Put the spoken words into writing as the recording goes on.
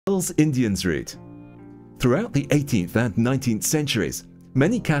Els Indians route. Throughout the 18th and 19th centuries,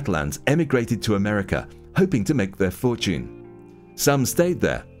 many Catalans emigrated to America, hoping to make their fortune. Some stayed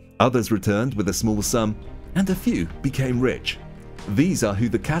there, others returned with a small sum, and a few became rich. These are who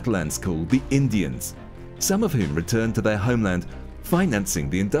the Catalans call the Indians, some of whom returned to their homeland, financing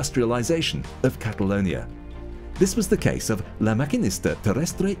the industrialization of Catalonia. This was the case of La Maquinista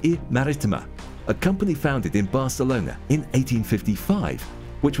Terrestre y Marítima, a company founded in Barcelona in 1855,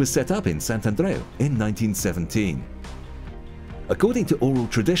 which was set up in Sant Andreu in 1917. According to oral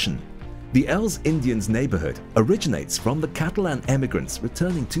tradition, the Els Indians neighborhood originates from the Catalan emigrants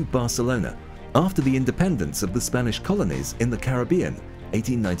returning to Barcelona after the independence of the Spanish colonies in the Caribbean,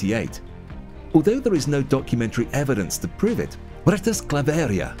 1898. Although there is no documentary evidence to prove it, Bretas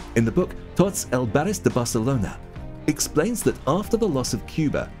Claveria, in the book Tots els barris de Barcelona, explains that after the loss of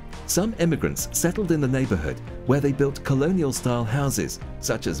Cuba, some immigrants settled in the neighborhood where they built colonial-style houses,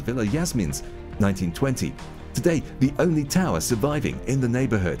 such as Villa Yasmin's, 1920, today the only tower surviving in the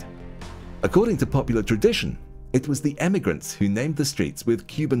neighborhood. According to popular tradition, it was the emigrants who named the streets with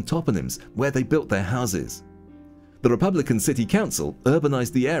Cuban toponyms where they built their houses. The Republican City Council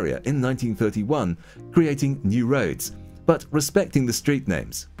urbanized the area in 1931, creating new roads, but respecting the street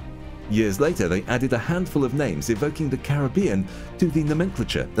names. Years later, they added a handful of names evoking the Caribbean to the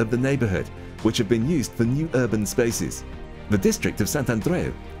nomenclature of the neighborhood, which have been used for new urban spaces. The district of Sant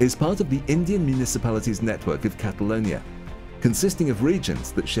Andreu is part of the Indian municipalities network of Catalonia, consisting of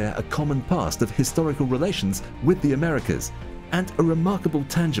regions that share a common past of historical relations with the Americas and a remarkable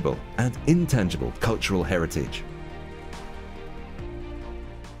tangible and intangible cultural heritage.